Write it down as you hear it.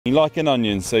Like an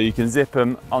onion, so you can zip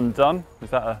them undone,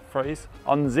 is that a phrase?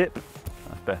 Unzip,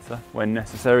 that's better, when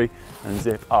necessary, and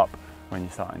zip up when you're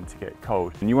starting to get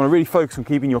cold. And you want to really focus on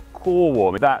keeping your core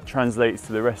warm. That translates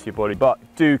to the rest of your body, but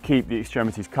do keep the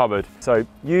extremities covered. So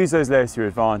use those layers to your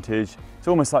advantage. It's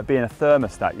almost like being a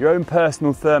thermostat, your own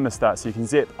personal thermostat, so you can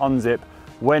zip, unzip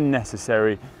when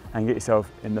necessary and get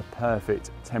yourself in the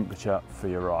perfect temperature for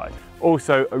your ride.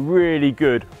 Also, a really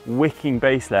good wicking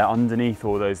base layer underneath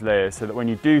all those layers so that when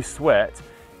you do sweat,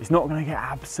 it's not going to get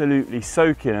absolutely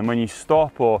soaking, and when you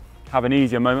stop or have an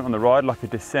easier moment on the ride, like a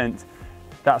descent,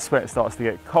 that sweat starts to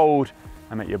get cold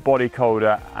and make your body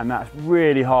colder, and that's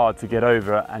really hard to get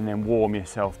over and then warm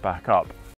yourself back up.